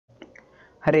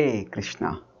Hare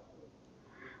Krishna.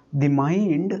 The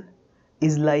mind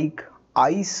is like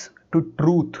ice to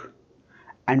truth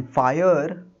and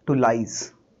fire to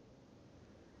lies.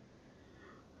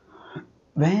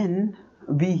 When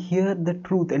we hear the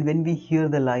truth and when we hear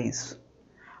the lies,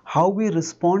 how we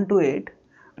respond to it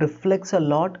reflects a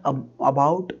lot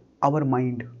about our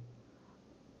mind.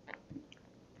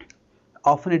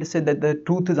 Often it is said that the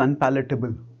truth is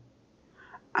unpalatable,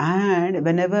 and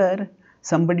whenever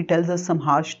somebody tells us some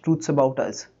harsh truths about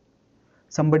us,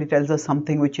 somebody tells us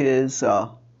something which is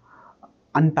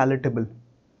unpalatable,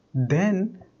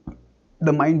 then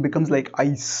the mind becomes like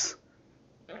ice.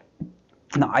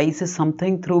 Now, ice is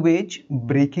something through which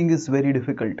breaking is very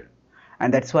difficult,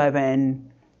 and that's why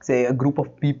when, say, a group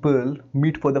of people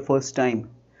meet for the first time,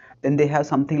 then they have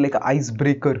something like an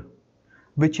icebreaker,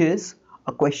 which is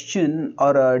a question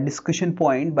or a discussion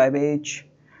point by which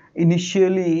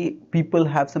initially people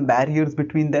have some barriers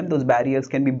between them. Those barriers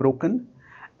can be broken,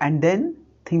 and then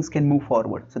things can move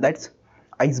forward. So that's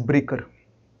icebreaker.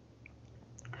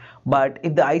 But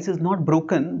if the ice is not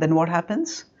broken, then what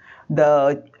happens?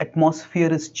 The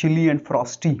atmosphere is chilly and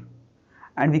frosty,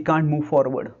 and we can't move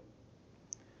forward.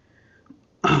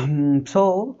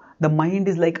 So the mind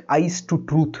is like ice to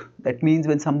truth. That means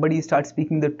when somebody starts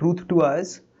speaking the truth to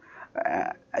us,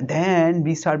 then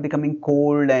we start becoming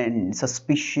cold and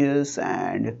suspicious,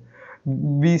 and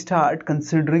we start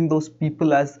considering those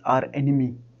people as our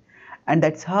enemy. And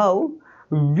that's how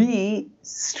we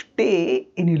stay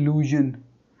in illusion,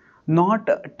 not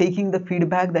taking the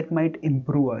feedback that might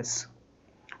improve us.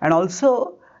 And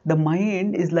also, the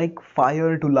mind is like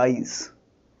fire to lies.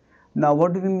 Now,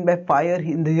 what do we mean by fire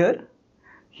in the here?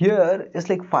 Here, just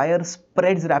like fire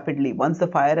spreads rapidly. Once the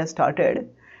fire has started,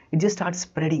 it just starts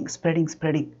spreading.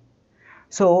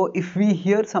 So, if we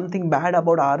hear something bad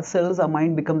about ourselves, our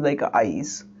mind becomes like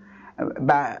ice.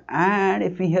 And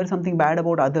if we hear something bad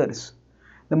about others,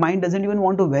 the mind doesn't even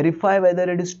want to verify whether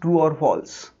it is true or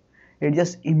false. It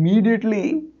just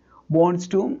immediately wants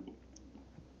to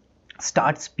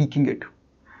start speaking it.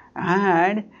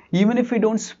 And even if we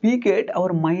don't speak it,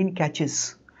 our mind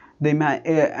catches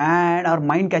and our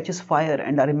mind catches fire,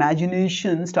 and our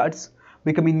imagination starts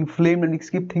becoming inflamed, and we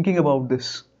keep thinking about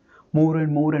this more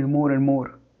and more and more and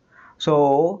more.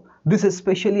 So this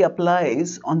especially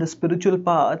applies on the spiritual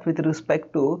path with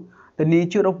respect to the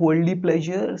nature of worldly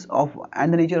pleasures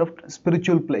and the nature of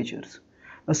spiritual pleasures.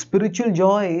 Now, spiritual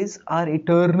joys are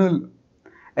eternal,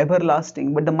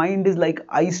 everlasting, but the mind is like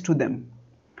ice to them.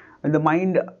 And the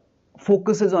mind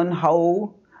focuses on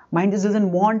how mind just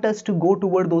doesn't want us to go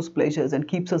toward those pleasures and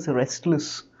keeps us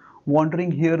restless,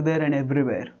 wandering here, there, and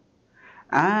everywhere.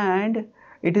 And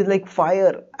it is like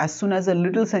fire. As soon as a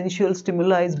little sensual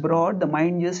stimuli is brought, the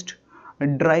mind just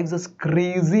drives us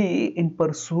crazy in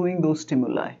pursuing those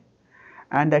stimuli.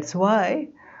 And that's why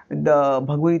the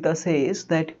Bhagavad-Gītā says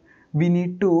that we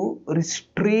need to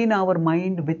restrain our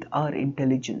mind with our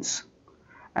intelligence,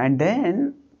 and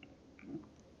then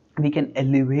we can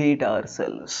elevate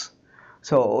ourselves.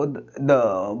 So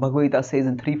the Bhagavad-Gītā says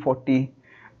in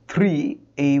 343,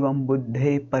 Evam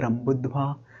buddhe param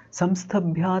buddhva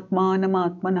samsthabhyatmanam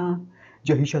atmana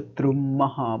jahishatrum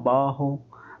mahabaho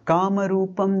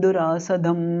kamarupam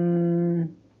durasadam.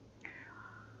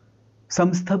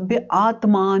 Samsthabhya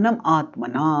atmanam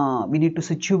atmana. We need to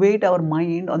situate our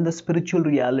mind on the spiritual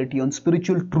reality, on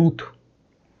spiritual truth.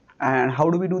 And how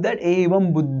do we do that?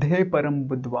 Evam buddhe param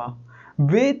buddhva.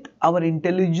 With our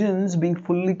intelligence being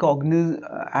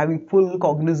having full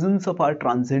cognizance of our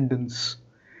transcendence.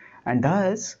 And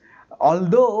thus,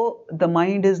 although the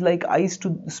mind is like ice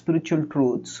to spiritual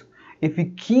truths, if we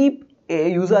keep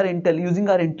using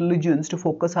our intelligence to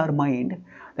focus our mind,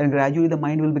 then gradually the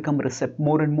mind will become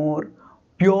more and more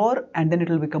pure, and then it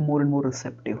will become more and more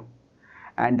receptive.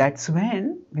 And that's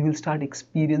when we will start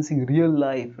experiencing real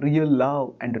life, real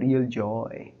love, and real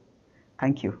joy.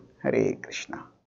 Thank you. Hare Krishna.